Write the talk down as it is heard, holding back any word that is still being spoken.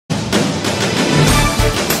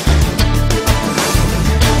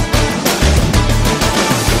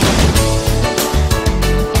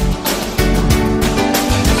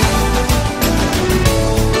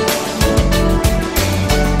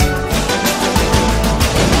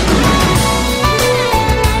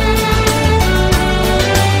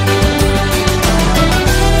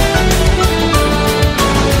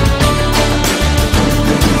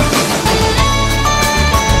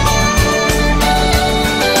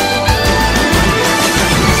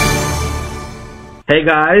Hey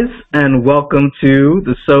guys, and welcome to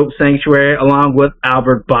the Soap Sanctuary along with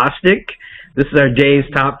Albert Bostic. This is our day's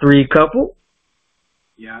top three couple.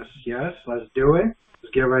 Yes, let's do it.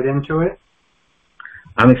 Let's get right into it.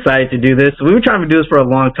 I'm excited to do this. We were trying to do this for a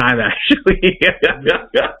long time, actually.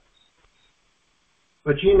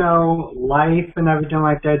 But you know, life and everything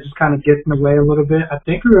like that just kind of gets in the way a little bit. I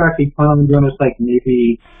think we were actually planning on doing this like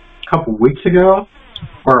maybe a couple weeks ago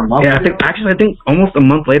or a month ago. I think almost a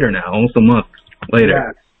month later now. Almost a month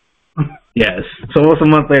later. Yes. So almost a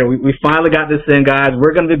month later. We finally got this in, guys.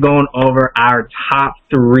 We're going to be going over our top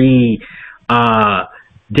three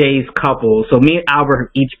days couple. So me and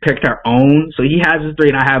Albert each picked our own. So he has his three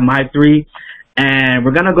and I have my three. And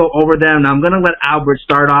we're going to go over them. Now I'm going to let Albert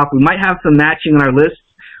start off. We might have some matching on our list,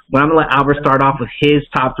 but I'm going to let Albert start off with his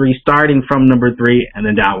top three, starting from number 3 and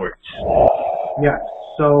then downwards. Yeah.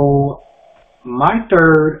 So my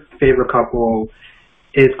third favorite couple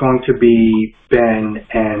is going to be Ben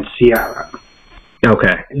and Ciara.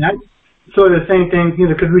 Okay. And that's sort of the same thing, you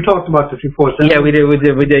know, because we talked about this before. So yeah, we did.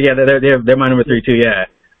 Yeah, they're my number 3 too. Yeah.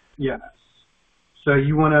 Yeah. So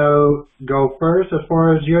you want to go first as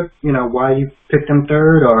far as why you picked them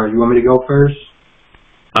third, or you want me to go first?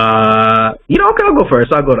 I'll go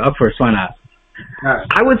first. I'll go up first. Why not? All right.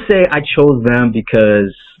 I would say I chose them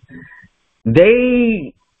because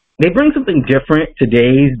they bring something different to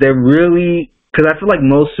days. They're really, because I feel like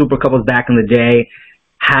most super couples back in the day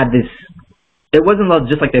had this. It wasn't love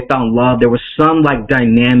just like they found love. There was some like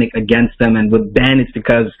dynamic against them, and with Ben, it's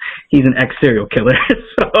because he's an ex-serial killer.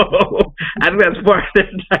 So I think that's part of this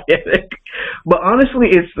dynamic. But honestly,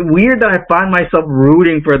 it's weird that I find myself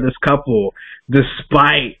rooting for this couple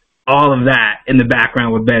despite all of that in the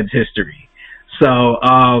background with Ben's history. So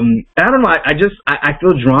I don't know. I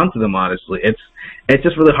feel drawn to them. Honestly, it's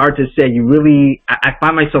just really hard to say. I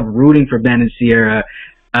find myself rooting for Ben and Ciara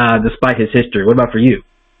despite his history. What about for you?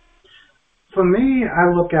 For me,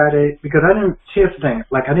 I look at it because here's the thing,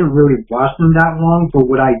 like I didn't really watch them that long, but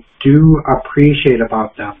what I do appreciate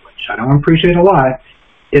about them, which I don't appreciate a lot,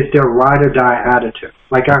 is their ride or die attitude.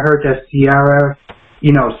 Like I heard that Ciara,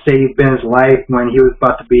 saved Ben's life when he was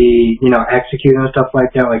about to be, executed and stuff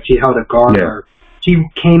like that. Like she held a guard or she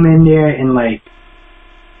came in there and like,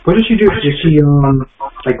 what did she do? Did she,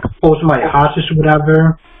 hold somebody hostage or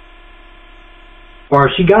whatever? Or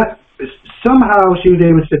somehow she was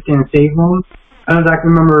able to sit there and save him. I don't exactly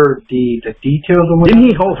remember the details of what. Didn't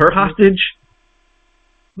he hold her hostage?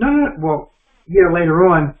 No. Well, yeah, later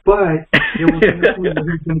on, but it was he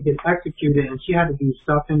was going to get executed, and she had to do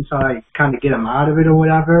something to like kind of get him out of it or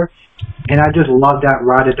whatever. And I just love that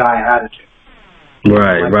ride or die attitude.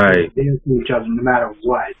 Right. They dance to each other no matter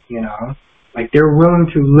what, Like they're willing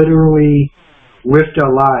to literally risk their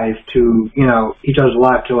lives to, each other's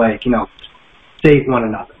life to save one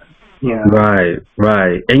another. Yeah.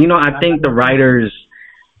 Right. And I think the writers,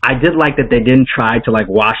 I did like that they didn't try to like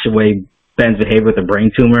wash away Ben's behavior with a brain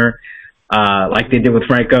tumor, like they did with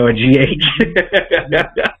Franco and GH.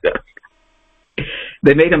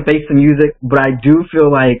 They made him face the music, but I do feel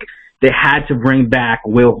like they had to bring back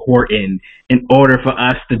Will Horton in order for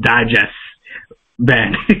us to digest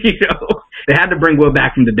Ben. They had to bring Will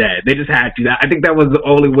back from the dead. They just had to. I think that was the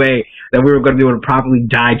only way that we were going to be able to properly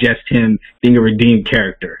digest him being a redeemed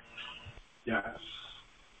character. Yes.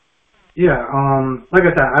 Yeah, like I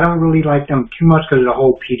said, I don't really like them too much because of the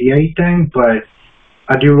whole PDA thing, but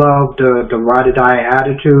I do love the ride or die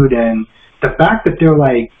attitude and the fact that they're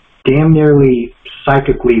like damn nearly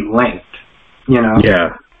psychically linked,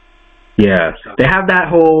 Yeah. So. They have that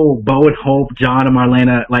whole Bo and Hope, John and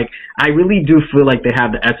Marlena. Like, I really do feel like they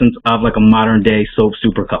have the essence of like a modern day soap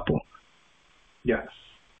super couple. Yes.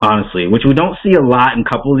 Honestly, which we don't see a lot in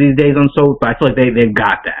couples these days on soap, but I feel like they've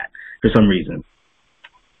got that for some reason.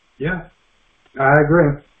 Yeah, I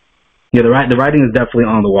agree. Yeah, the writing is definitely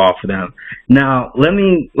on the wall for them. Now,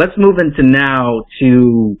 let's move into now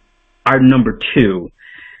to our number 2.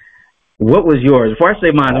 What was yours? Before I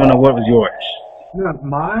say mine, I want to know what was yours. Yeah,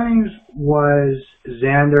 mine was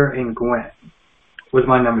Xander and Gwen. Was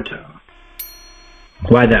my number 2.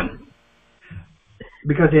 Why them?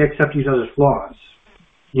 Because they accept each other's flaws.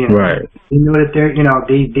 Right. You know that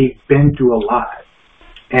they've been through a lot.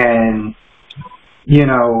 And,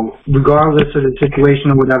 regardless of the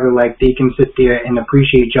situation or whatever, like, they can sit there and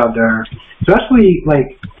appreciate each other. Especially,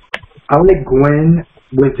 like, I like Gwen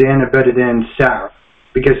with Xander better than Sarah.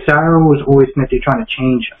 Because Sarah was always meant to trying to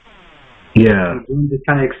change him. Yeah. And Gwen just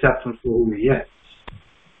kind of accepts him for who he is.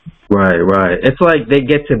 Right. It's like they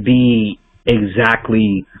get to be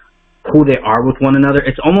exactly who they are with one another.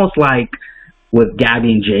 It's almost like with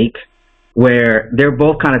Gabby and Jake, where they're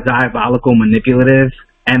both kind of diabolical, manipulative,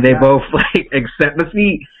 and they both like accept. But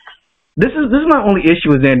see, this is my only issue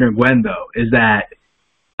with Xander and Gwen though, is that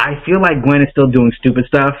I feel like Gwen is still doing stupid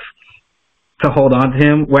stuff to hold on to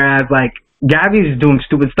him, whereas like Gabby's doing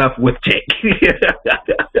stupid stuff with Jake.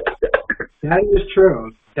 That is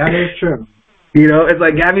true. That is true. You know, it's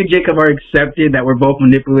like Gabby and Jacob are accepted that we're both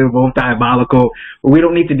manipulative, both diabolical, but we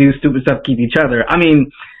don't need to do stupid stuff to keep each other. I mean,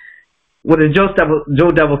 with the Joe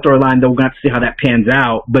Devil storyline, though, we're going to have to see how that pans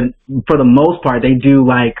out, but for the most part, they do,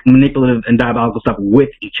 like, manipulative and diabolical stuff with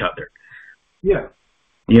each other. Yeah.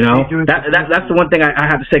 You know? That's the one thing I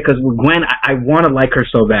have to say, because with Gwen, I want to like her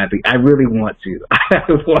so badly. I really want to. I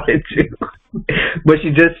wanted to. But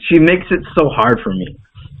she makes it so hard for me.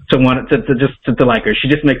 To like her. She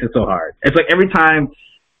just makes it so hard. It's like every time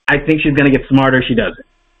I think she's going to get smarter, she doesn't.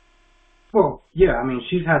 Well, yeah, I mean,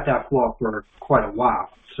 she's had that flaw for quite a while,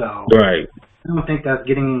 so... Right. I don't think that's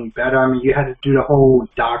getting any better. I mean, you had to do the whole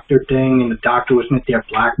doctor thing, and the doctor was meant there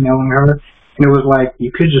blackmailing her, and it was like,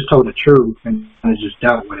 you could just told the truth and just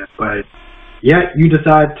dealt with it, but yet you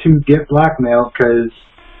decide to get blackmailed because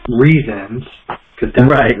reasons.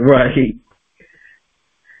 Right.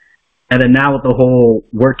 And then now with the whole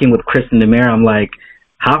working with Kristen DeMare, I'm like,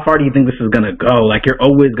 how far do you think this is going to go? Like, you're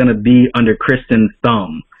always going to be under Kristen's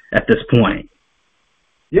thumb at this point.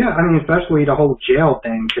 Yeah, I mean, especially the whole jail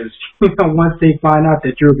thing, because, once they find out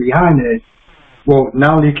that you're behind it, well,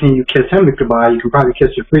 not only can you kiss him goodbye, you can probably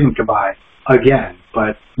kiss your freedom goodbye again,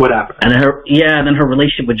 but whatever. And then her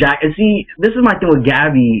relationship with Jack. And see, this is my thing with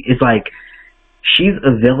Gabby, is like, she's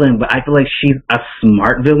a villain, but I feel like she's a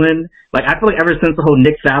smart villain. Like, I feel like ever since the whole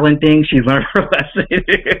Nick Fallon thing, she's learned her lesson.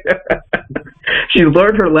 She's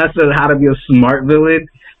learned her lesson on how to be a smart villain,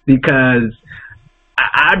 because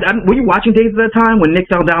were you watching Days at that time when Nick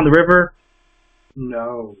fell down the river?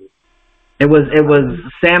 No. It was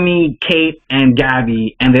Sammy, Kate, and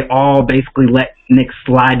Gabby, and they all basically let Nick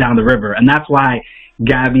slide down the river. And that's why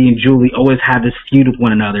Gabby and Julie always had this feud with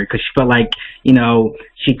one another, because she felt like,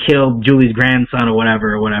 she killed Julie's grandson or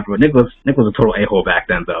whatever. Nick was a total a-hole back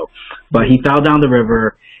then, though. But he fell down the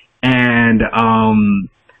river, and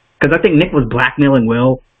because I think Nick was blackmailing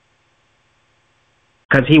Will,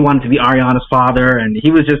 because he wanted to be Ariana's father, and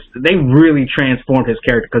they really transformed his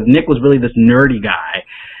character, because Nick was really this nerdy guy.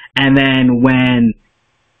 And then when,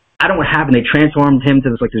 I don't know what happened, they transformed him to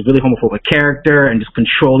this really homophobic character and just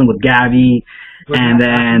controlling with Gabby. And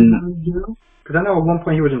then, because I know at one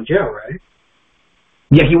point he was in jail, right?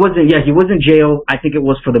 Yeah, he was in jail. I think it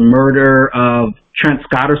was for the murder of Trent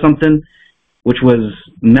Scott or something, which was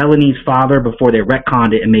Melanie's father before they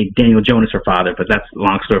retconned it and made Daniel Jonas her father, but that's a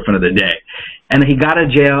long story for another day. And then he got out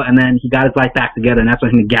of jail, and then he got his life back together, and that's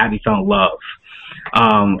when him and Gabby fell in love,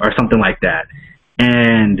 or something like that.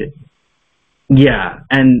 And yeah,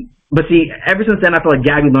 but see, ever since then, I feel like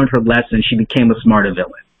Gabby learned her lesson. She became a smarter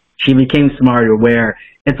villain. She became smarter, where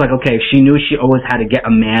it's like, okay, she knew she always had to get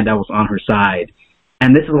a man that was on her side.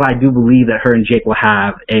 And this is why I do believe that her and Jake will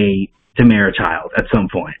have a DeMare child at some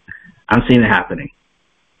point. I'm seeing it happening.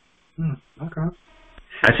 Okay.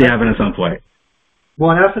 I see it happening at some point.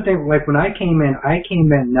 Well, that's the thing. Like, when I came in,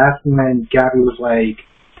 that's when Gabby was like,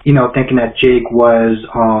 thinking that Jake was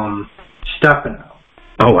Stefano.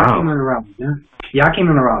 Oh, wow. I came in around that. Yeah, I came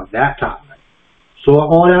in around that time. So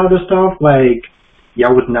all that other stuff, like, I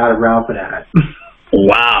was not around for that.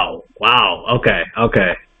 Wow. Okay.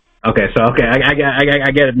 I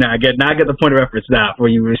get it now. I get the point of reference now. Where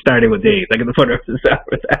you were starting with Dave, I get the point of reference now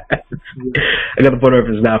for that. I got the point of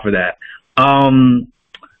reference now for that. Are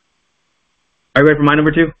you ready for my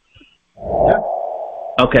number 2? Yeah.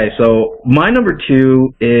 Okay, so my number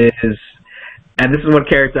 2 is, and this is one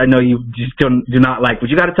character I know you just do not like, but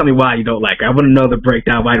you got to tell me why you don't like her. I want to know the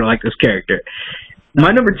breakdown why you don't like this character.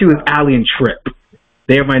 My number 2 is Allie and Tripp.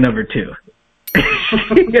 They are my number 2.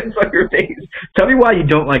 It's like her face. Tell me why you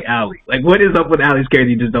don't like Allie. Like, what is up with Allie's character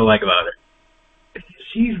you just don't like about her?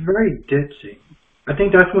 She's very ditzy. I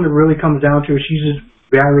think that's when it really comes down to. She's just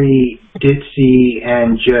very ditzy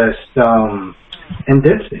and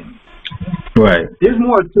ditzy. Right. There's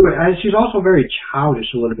more to it. And she's also very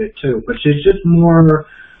childish a little bit too. But she's just more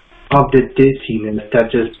of the ditziness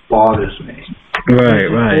that just bothers me. Right.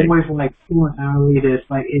 Always like poor Allie. This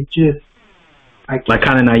it just. I can't, like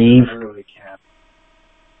kind of naive. I really can't.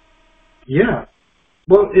 Yeah.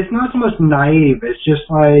 Well, it's not so much naive. It's just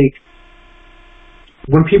like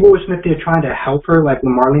when people were sitting there trying to help her, like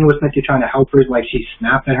when Marlene was sitting there trying to help her, like she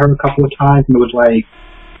snapped at her a couple of times, and it was like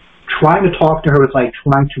trying to talk to her was like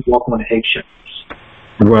trying to walk on eggshells.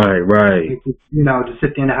 Right. To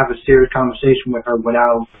sit there and have a serious conversation with her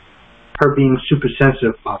without her being super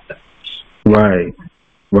sensitive about that.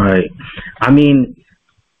 Right. I mean,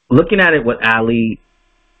 looking at it with Allie,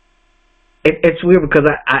 it's weird because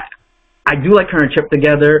I do like her and Trip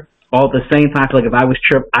together. All at the same time, I feel like if I was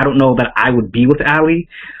Trip, I don't know that I would be with Allie.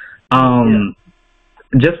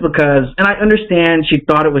 Just because, and I understand she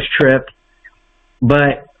thought it was Trip,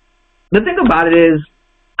 but the thing about it is,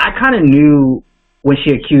 I kind of knew when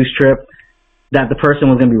she accused Trip that the person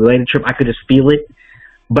was going to be related to Trip. I could just feel it.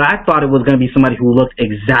 But I thought it was going to be somebody who looked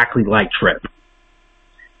exactly like Trip.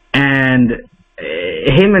 And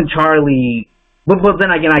him and Charlie, but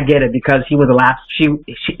then again, I get it because he was the last, he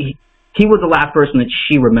was the last person that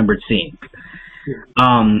she remembered seeing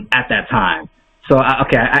at that time. So,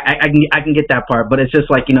 okay, I can get that part. But it's just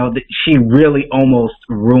like, you know, she really almost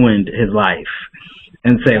ruined his life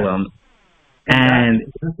in Salem. And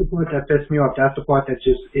that's the part that pissed me off. That's the part that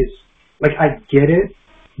just is, like, I get it.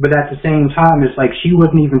 But at the same time, it's like she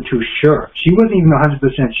wasn't even too sure. She wasn't even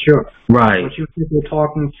 100% sure. Right. When she was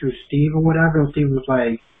talking to Steve or whatever, and Steve was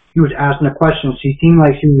like, he was asking a question. She seemed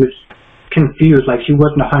like she was confused, like she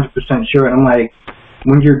wasn't 100% sure. And I'm like,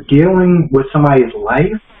 when you're dealing with somebody's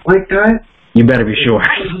life like that, you better be sure.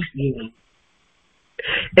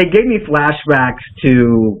 It gave me flashbacks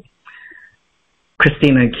to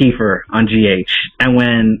Christina and Kiefer on GH, and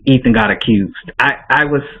when Ethan got accused.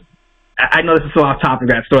 I know this is so off topic,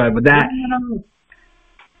 that story, but that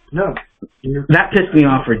that pissed me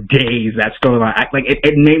off for days, that storyline. Like,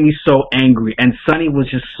 it made me so angry, and Sonny was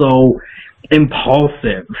just so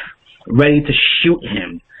impulsive, ready to shoot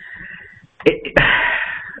him.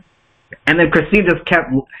 And then Christina just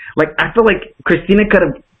kept, like, I feel like Christina could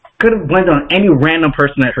have blamed on any random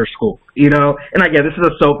person at her school, you know? And again, this is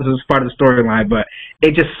a soap, this is part of the storyline, but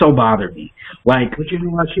it just so bothered me. Like, but you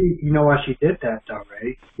know why she did that though,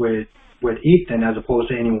 right? With Ethan as opposed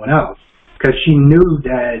to anyone else. Because she knew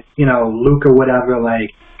that, you know, Luke or whatever,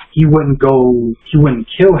 like, he wouldn't kill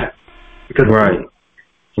him. Because right.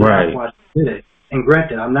 That's why she did it. And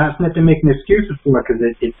granted, I'm not making excuses for it because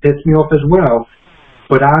it pissed me off as well.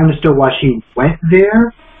 But I understood why she went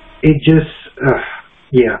there. It just, I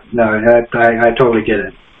totally get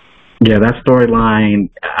it. Yeah, that storyline,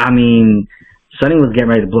 I mean, Sonny was getting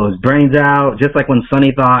ready to blow his brains out. Just like when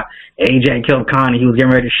Sonny thought AJ killed Connie, he was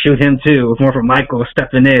getting ready to shoot him too. It was more for Michael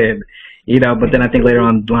stepping in, you know. But then I think later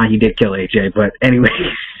on the line he did kill AJ. But anyway,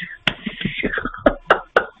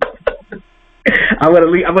 I'm gonna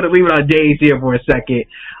leave it on Days here for a second.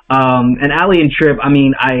 And Allie and Trip, I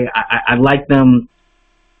mean, I like them.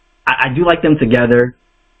 I do like them together.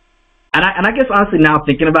 And I guess honestly now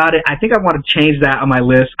thinking about it, I think I want to change that on my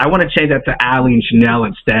list. I want to change that to Allie and Chanel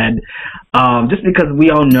instead. Just because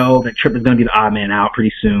we all know that Trip is going to be the odd man out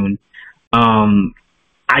pretty soon.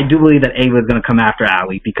 I do believe that Ava is going to come after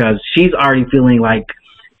Allie because she's already feeling like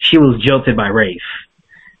she was jilted by Rafe.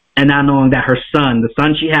 And now knowing that her son, the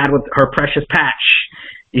son she had with her precious Patch,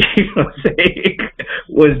 you know what I'm saying,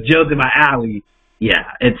 was jilted by Allie. Yeah.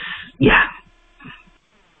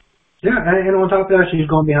 Yeah, and on top of that, she's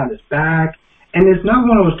going behind his back. And it's not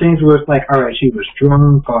one of those things where it's like, all right, she was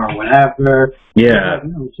drunk or whatever. Yeah.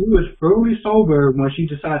 No, she was fully sober when she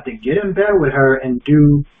decided to get in bed with her and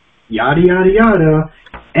do yada, yada, yada.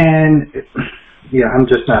 And, yeah, I'm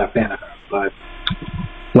just not a fan of her. But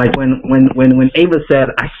like when Ava said,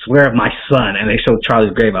 I swear of my son, and they showed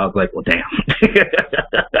Charlie's grave, I was like, well, damn.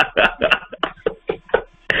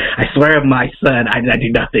 I swear of my son, I do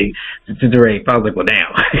nothing to the rape. I was like, well,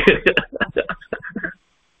 damn.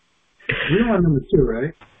 We're on number 2,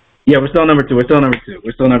 right? Yeah, we're still on number 2.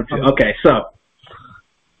 Okay, so,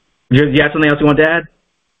 do you have something else you want to add?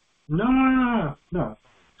 No.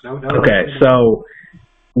 Okay, so,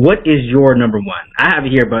 what is your number 1? I have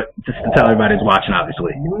it here, but just to tell everybody who's watching,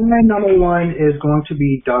 obviously. My number 1 is going to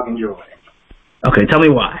be Doug and Joy. Okay, tell me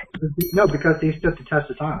why. No, because they stood the test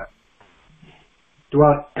of time.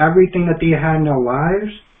 Throughout everything that they had in their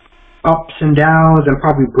lives, ups and downs and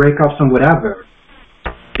probably breakups and whatever,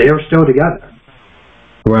 they were still together.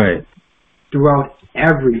 Right. Throughout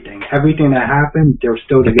everything that happened, they were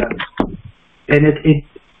still together. And it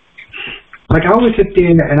like I always sit there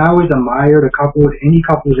and I always admire any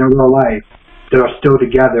couples in real life that are still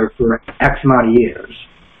together for X amount of years.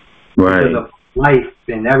 Right. Because of life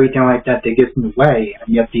and everything like that gets in the way,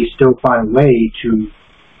 and yet they still find a way to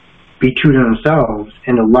be true to themselves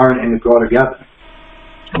and to learn and to grow together.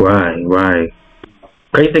 Right.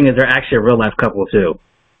 Crazy thing is they're actually a real life couple too.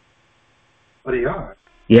 Well, they are.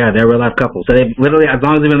 Yeah, they're a real life couple. So they literally, as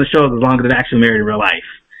long as they've been in the shows, as long as they're actually married in real life.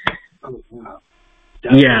 Oh, wow.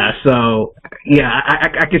 Yeah, so, yeah,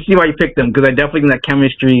 I can see why you picked them, because I definitely think that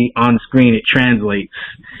chemistry on screen, it translates,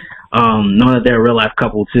 knowing that they're a real life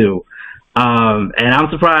couple too. And I'm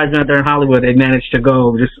surprised that they're in Hollywood, they managed to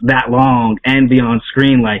go just that long and be on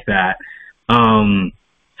screen like that.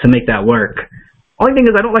 to make that work. Only thing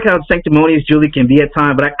is, I don't like how sanctimonious Julie can be at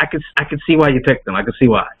times, but I could see why you picked them. I could see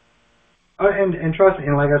why. And trust me,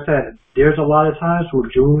 and like I said, there's a lot of times where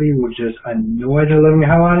Julie would just annoy the living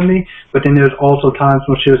hell out of me, but then there's also times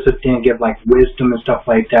when she'll sit there and give like wisdom and stuff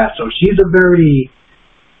like that. So she's a very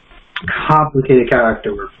complicated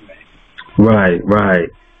character for me. Right.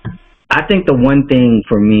 I think the one thing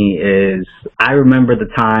for me is I remember the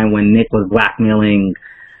time when Nick was blackmailing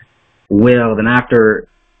Will, then after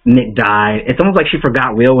Nick died, it's almost like she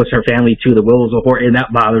forgot Will was her family too. The Will was a Horton,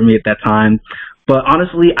 that bothered me at that time. But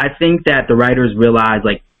honestly, I think that the writers realized,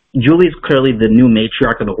 like, Julie's clearly the new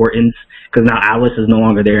matriarch of the Hortons, because now Alice is no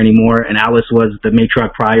longer there anymore, and Alice was the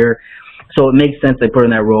matriarch prior. So it makes sense they put her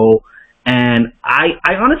in that role. And I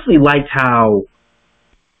honestly liked how,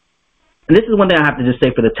 and this is one thing I have to just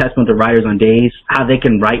say for the testament to writers on Days, how they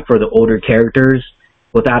can write for the older characters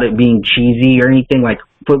without it being cheesy or anything. Like,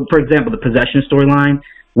 for example, the possession storyline,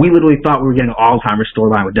 we literally thought we were getting an Alzheimer's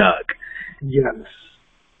storyline with Doug. Yes.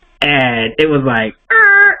 And it was like,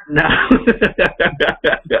 no.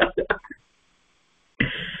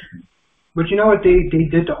 But you know what? They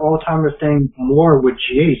did the Alzheimer's thing more with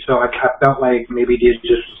GH, so I felt like maybe they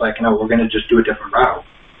just was like, no, we're going to just do a different route.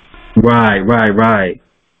 Right.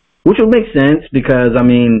 Which would make sense because, I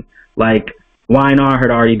mean, like, YNR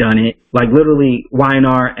had already done it. Like, literally,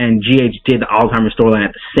 YNR and GH did the Alzheimer's storyline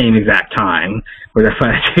at the same exact time, which I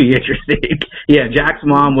find to be interesting. Yeah, Jack's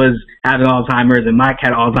mom was having Alzheimer's, and Mike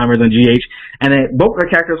had Alzheimer's on GH, and then both their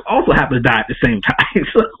characters also happened to die at the same time.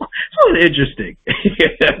 So it's interesting.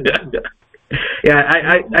 Yeah,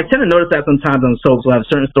 I tend to notice that sometimes on soaps will have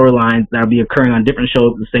certain storylines that will be occurring on different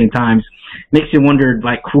shows at the same times. Makes you wonder,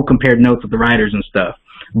 like, who compared notes with the writers and stuff.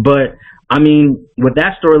 But I mean, with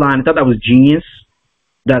that storyline, I thought that was genius,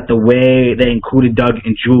 that the way they included Doug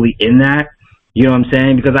and Julie in that, you know what I'm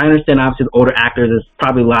saying? Because I understand, obviously, the older actors, there's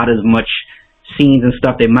probably not as much scenes and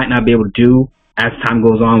stuff they might not be able to do as time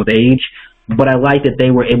goes on with age, but I like that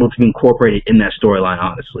they were able to be incorporated in that storyline,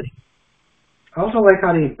 honestly. I also like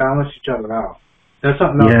how they balance each other out. There's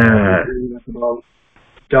something else about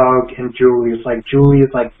Doug and Julie. It's like, Julie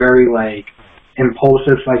is, like, very, like,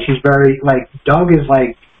 impulsive. Like, she's very, like, Doug is,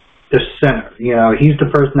 like, the center, you know, he's the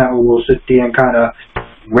person that will sit there and kind of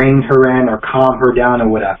rein her in or calm her down or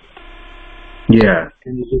whatever. Yeah.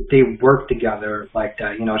 And they work together like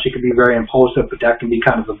that. You know, she could be very impulsive, but that can be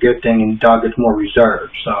kind of a good thing, and Doug is more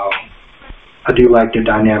reserved. So I do like the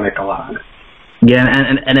dynamic a lot. Yeah,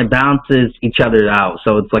 and it balances each other out.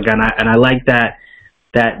 So it's like, and I like that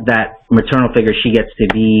maternal figure she gets to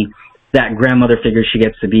be, that grandmother figure she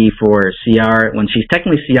gets to be for CR when she's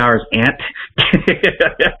technically CR's aunt.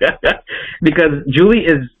 Because Julie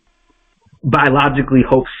is biologically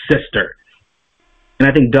Hope's sister. And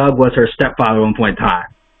I think Doug was her stepfather at one point in time.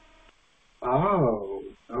 Oh,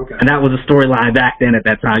 okay. And that was a storyline back then at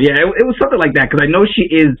that time. Yeah, it was something like that, because I know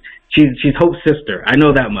she's Hope's sister. I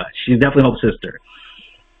know that much. She's definitely Hope's sister.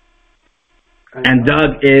 And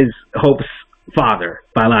Doug is Hope's father,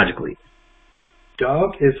 biologically.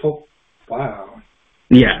 Doug is Hope. Wow.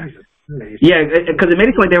 Yeah. Yeah, because it made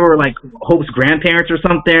it seem like they were like Hope's grandparents or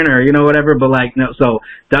something, or you know, whatever. But like, no. So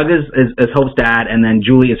Doug is Hope's dad, and then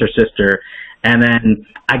Julie is her sister. And then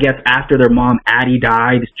I guess after their mom Addie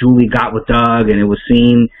died, Julie got with Doug, and it was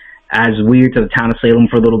seen as weird to the town of Salem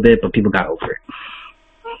for a little bit, but people got over it.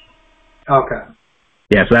 Okay.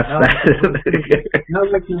 Yeah, so that's not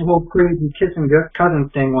like the whole crazy kissing cousin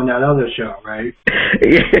thing on that other show, right?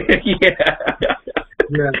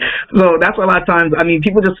 Yeah. So that's why a lot of times, I mean,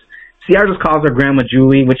 people just, CR just calls her Grandma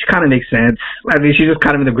Julie, which kind of makes sense. I mean, she's just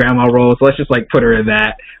kind of in the grandma role, so let's just like put her in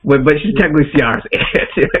that. But she's technically CR's aunt.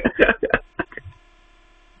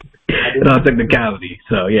 In all technicality,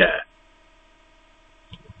 so yeah.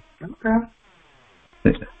 Okay.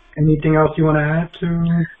 Anything else you want to add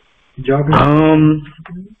to Jogging?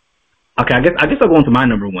 Okay, I guess I'll go into my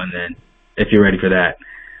number one then, if you're ready for that.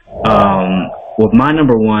 With my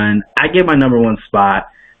number one, I gave my number one spot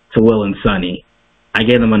to Will and Sonny. I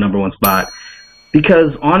gave them my number one spot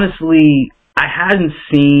because honestly, I hadn't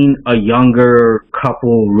seen a younger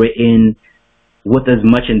couple written with as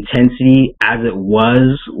much intensity as it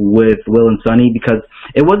was with Will and Sonny, because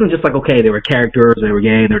it wasn't just like, okay, they were characters, they were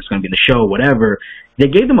gay, they're just going to be in the show, whatever. They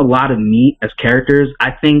gave them a lot of meat as characters.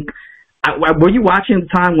 I think, were you watching at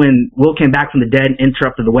the time when Will came back from the dead and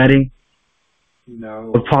interrupted the wedding? No.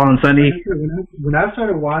 With Paul and Sonny? When I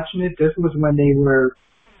started watching it, this was when they were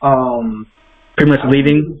pretty much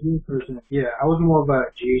leaving? Yeah, I was more of a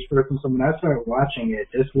GH person, so when I started watching it,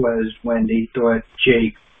 this was when they thought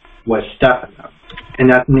Jake was stepping up.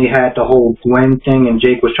 And that's when they had the whole Gwen thing, and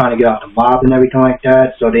Jake was trying to get out the mob and everything like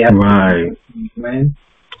that, so they had to Gwen.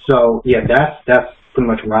 So yeah, that's pretty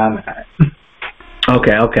much where I'm at.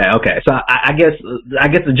 Okay. So I guess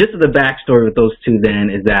the gist of the backstory with those two then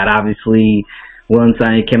is that obviously Will and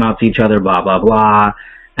Sonny came out to each other, blah blah blah,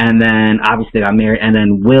 and then obviously they got married, and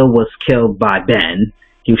then Will was killed by Ben.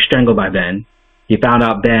 He was strangled by Ben. He found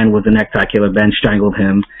out Ben was the necktie killer. Ben strangled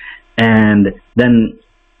him, and then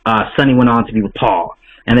Sonny went on to be with Paul.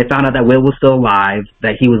 And they found out that Will was still alive,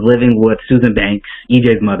 that he was living with Susan Banks,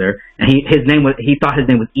 EJ's mother, and he thought his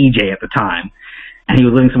name was EJ at the time, and he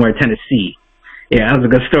was living somewhere in Tennessee. Yeah, that was a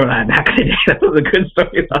good storyline back in the day. That was a good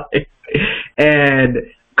storyline. And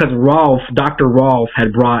because Dr. Rolf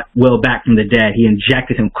had brought Will back from the dead, he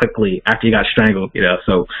injected him quickly after he got strangled,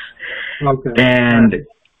 so. Okay. And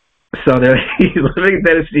so he's living in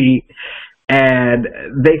Tennessee, and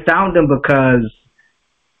they found him because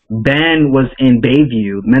Ben was in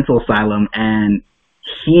Bayview mental asylum, and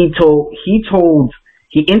he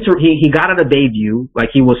got out of Bayview, like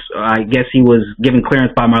I guess he was given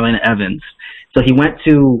clearance by Marlena Evans. So he went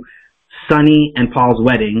to Sonny and Paul's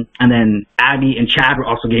wedding, and then Abby and Chad were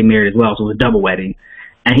also getting married as well, so it was a double wedding.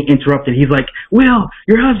 And he interrupted. He's like, "Will,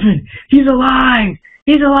 your husband, he's alive!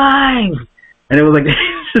 He's alive!" And it was like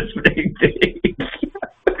this big thing.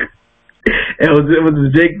 It was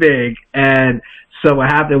this big thing. And so what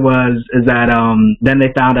happened is that then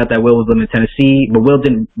they found out that Will was living in Tennessee, but Will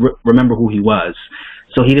didn't remember who he was,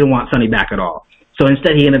 so he didn't want Sonny back at all. So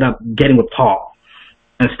instead, he ended up getting with Paul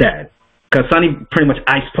instead. Because Sonny pretty much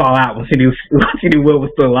iced Paul out once he knew Will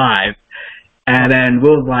was still alive. And then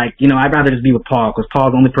Will was like, I'd rather just be with Paul, because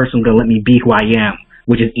Paul's the only person who's going to let me be who I am,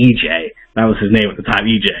 which is EJ. That was his name at the time,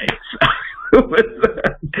 EJ.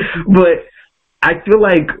 But I feel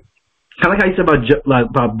like, kind of like how you said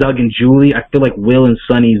about Doug and Julie, I feel like Will and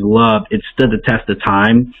Sonny's love, it stood the test of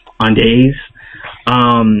time on days.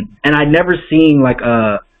 And I'd never seen like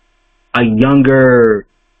a younger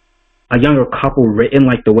couple written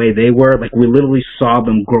like the way they were. Like, we literally saw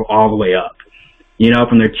them grow all the way up,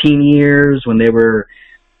 from their teen years when they were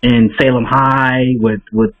in Salem High with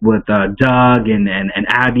Doug and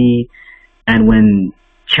Abby, and when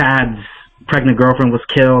Chad's pregnant girlfriend was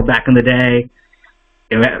killed back in the day.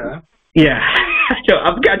 Yeah.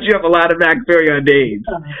 I've got you up a lot of backstory on days.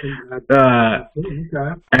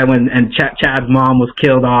 And Chad's mom was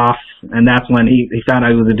killed off, and that's when he found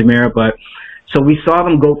out he was a DiMera. But so we saw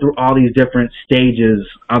them go through all these different stages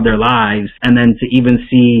of their lives, and then to even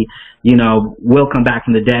see, Will come back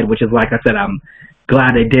from the dead, which is, like I said, I'm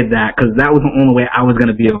glad they did that, because that was the only way I was going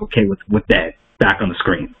to be okay with dead back on the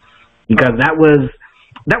screen, because that was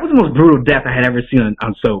the most brutal death I had ever seen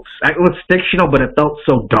on soaps. It was fictional, but it felt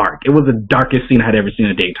so dark. It was the darkest scene I had ever seen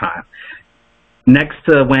in daytime. Next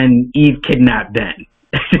to when Eve kidnapped Ben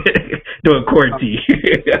doing quarantine.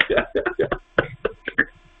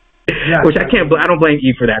 Yeah, which I don't blame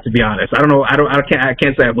Eve for that, to be honest. I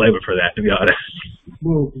can't say I blame her for that, to be honest.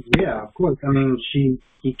 Well, yeah, of course. I mean,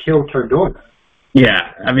 he killed her daughter.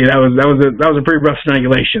 Yeah, I mean that was a pretty rough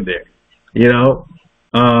strangulation there,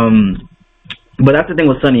 But that's the thing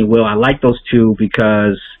with Sonny and Will. I like those two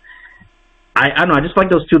because I don't know. I just like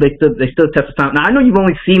those two. They still test the time. Now I know you've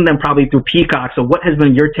only seen them probably through Peacock. So what has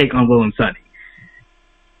been your take on Will and Sonny?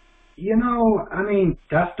 I mean,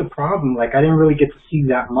 that's the problem. Like, I didn't really get to see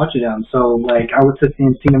that much of them. So, like, I would sit there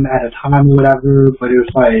and see them at a time or whatever, but it was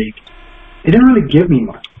like, it didn't really give me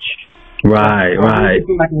much. Right. It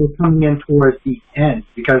seemed like it was coming in towards the end,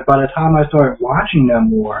 because by the time I started watching them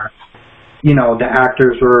more, the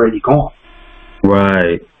actors were already gone.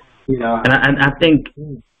 Right. And I think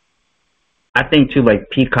too, like,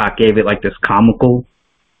 Peacock gave it, like, this comical.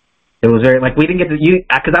 It was very, like, we didn't get to,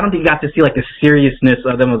 because I don't think you got to see, like, the seriousness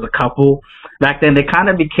of them as a couple. Back then, they kind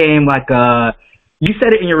of became, like, you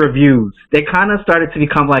said it in your reviews, they kind of started to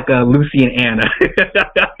become, like, Lucy and Anna.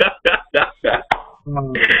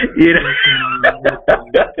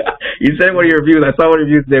 You said it in one of your reviews. I saw one of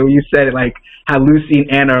your reviews today where you said it, like, how Lucy and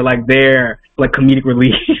Anna are, like, there, like, comedic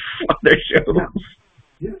relief on their shows.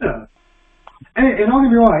 Yeah. And don't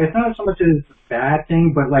get me wrong, it's not so much a bad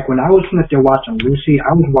thing, but like when I was sitting there watching Lucy,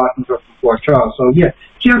 I was watching her before Charles. So yeah,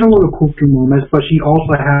 she had a little kooky moments, but she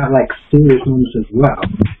also had like serious moments as well.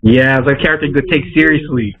 Yeah, it was a character you could take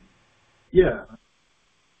seriously. Yeah.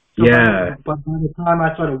 So But by the time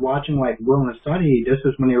I started watching like Will and Sonny, this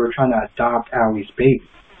is when they were trying to adopt Allie's baby.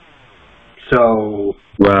 So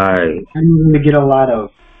I didn't really get a lot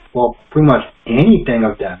of, well, pretty much anything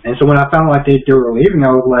of them. And so when I found like they were leaving,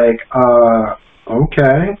 I was like,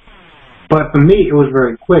 okay. But for me, it was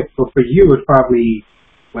very quick. But for you, it's probably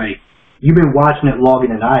like you've been watching it longer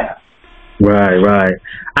than I have. Right.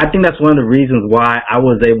 I think that's one of the reasons why I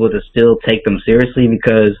was able to still take them seriously,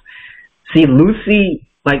 because, see, Lucy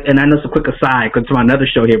like, and I know it's a quick aside because it's on another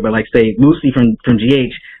show here, but like, say Lucy from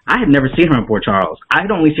GH, I had never seen her on Port Charles. I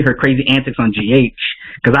had only seen her crazy antics on GH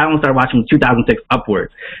because I only started watching 2006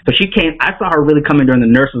 upwards. So she came, I saw her really come in during the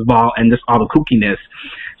Nurses Ball and just all the kookiness.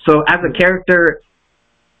 So as a character,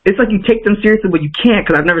 it's like you take them seriously, but you can't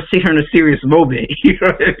because I've never seen her in a serious moment. You know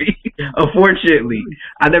what I mean? Unfortunately,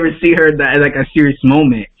 I never see her in like a serious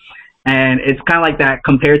moment. And it's kind of like that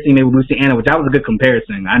comparison maybe with Lucy Anna, which that was a good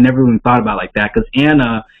comparison. I never even thought about it like that because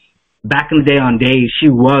Anna, back in the day on Days, she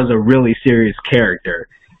was a really serious character.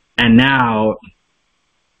 And now,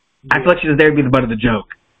 I feel like she's there to be the butt of the joke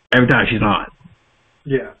every time she's on.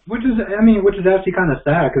 Yeah, which is actually kind of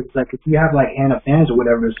sad because like if you have like Anna fans or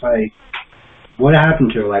whatever, it's like, what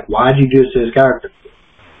happened to her? Like, why did you do this to this character?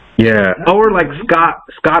 Yeah, or like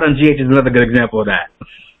Scott on GH is another good example of that.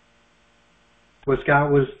 But Scott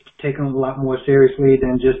was taken a lot more seriously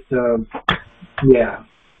than just, yeah.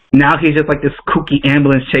 Now he's just like this kooky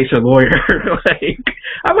ambulance chaser lawyer. Like,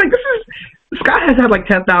 I'm like, Scott has had like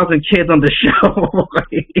 10,000 kids on the show.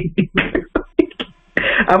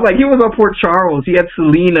 I'm like, he was on Port Charles. He had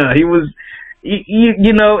Selena. He was,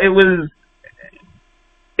 you know, it was,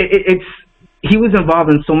 he was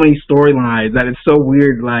involved in so many storylines that it's so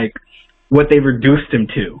weird, like, what they reduced him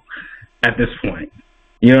to at this point.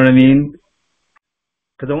 You know what I mean?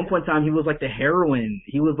 Because at one point in time, he was like the heroine.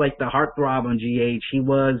 He was like the heartthrob on GH. He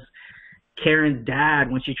was Karen's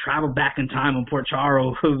dad when she traveled back in time on Port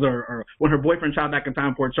Charles, or when her boyfriend traveled back in time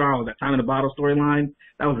on Port Charles, that time in the bottle storyline.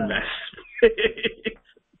 That was a mess.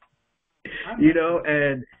 You know,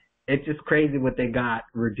 and it's just crazy what they got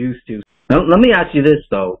reduced to. Now, let me ask you this,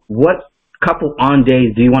 though. What couple on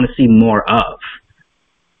Days do you want to see more of?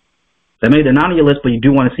 I mean, they're not on your list, but you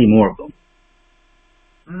do want to see more of them.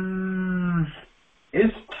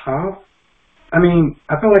 It's tough. I mean,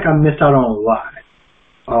 I feel like I missed out on a lot.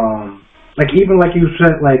 Like even like you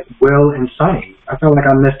said, like Will and Sunny, I feel like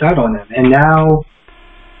I missed out on them. And now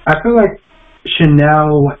I feel like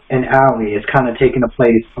Chanel and Allie is kind of taking the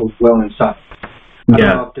place of Will and Sunny. I don't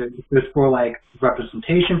know if it's for like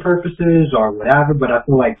representation purposes or whatever, but I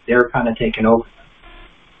feel like they're kind of taking over,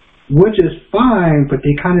 which is fine. But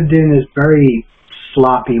they kind of did in this very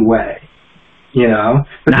sloppy way, you know.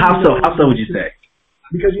 But now, how so would you say?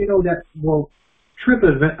 Because you know that Trip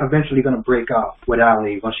is eventually going to break up with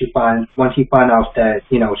Allie once he finds out that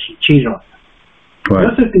she cheated on him. Right.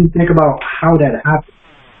 Let's just think about how that happened.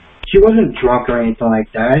 She wasn't drunk or anything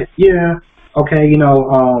like that. Yeah, okay,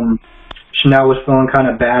 Chanel was feeling kind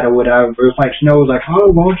of bad or whatever. It's like Chanel was like,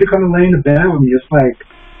 "Oh, why don't you come and lay in the bed with me?" It's like,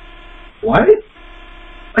 what?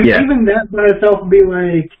 Like even that by itself would be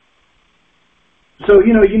like. So,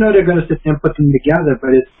 they're going to sit there and put them together,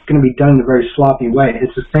 but it's going to be done in a very sloppy way.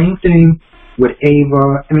 It's the same thing with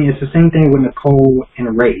Ava. I mean, it's the same thing with Nicole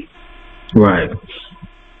and Ray. Right.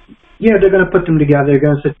 Yeah, they're going to put them together. They're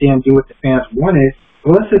going to sit there and do what the fans wanted.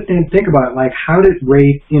 But let's sit there and think about it. Like, how did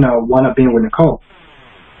Ray, wind up being with Nicole?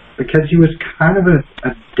 Because he was kind of a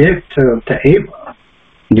dick to Ava.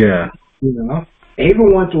 Yeah. Ava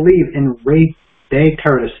wanted to leave, and Ray begged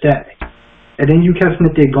her to stay. And then you kept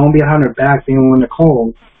sitting there going behind her back, being with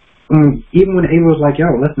Nicole. Even when Ava was like, "Yo,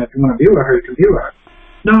 listen, if you want to be with her, you can be with her."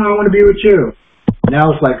 No, I want to be with you.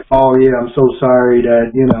 Now it's like, "Oh yeah, I'm so sorry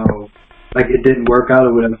that like it didn't work out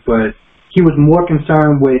or whatever." But he was more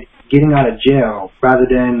concerned with getting out of jail rather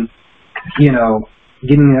than, getting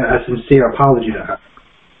a sincere apology to her.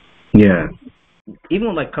 Yeah. Even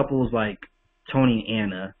with like couples like Tony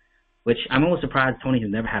and Anna. Which I'm almost surprised Tony has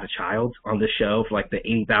never had a child on this show for like the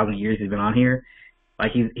 80,000 years he's been on here.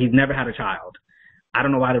 Like he's never had a child. I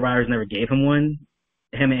don't know why the writers never gave him one.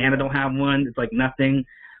 Him and Anna don't have one. It's like nothing.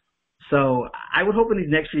 So I would hope in these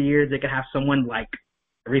next few years they could have someone like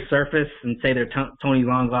resurface and say they're Tony's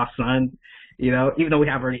long lost son. Even though we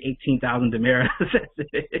have already 18,000 Damaras.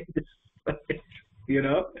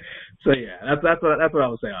 So yeah, that's what I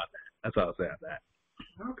would say on that. That's what I would say on that.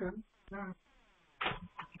 Okay. Yeah.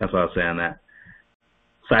 That's what I was saying that.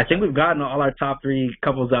 So I think we've gotten all our top three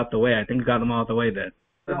couples out the way. I think we got them all the way then.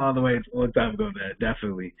 All the way a long time ago then,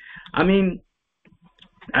 definitely. I mean,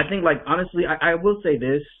 I think like honestly, I will say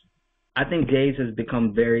this. I think Days has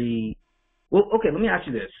become very well, okay, let me ask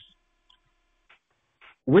you this.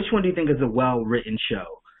 Which one do you think is a well written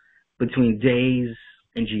show between Days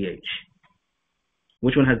and GH?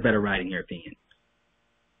 Which one has better writing in your opinion?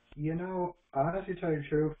 Honestly tell you the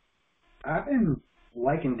truth, I've been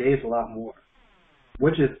liking Days a lot more,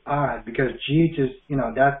 which is odd because GH is,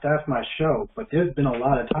 that's my show. But there's been a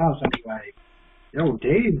lot of times I'm like,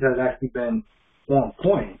 Days has actually been on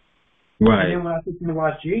point. Right. And then when I sit and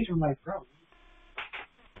watch GH, I'm like, bro,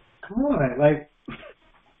 come on, like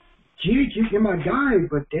Gee, you're my guy,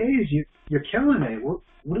 but Days, you're killing it. What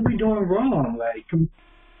are we doing wrong? Like, can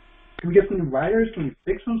we get some new writers? Can we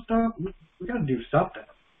fix some stuff? We gotta do something.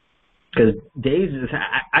 Because Days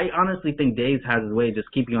I honestly think Days has his way of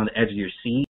just keeping you on the edge of your seat.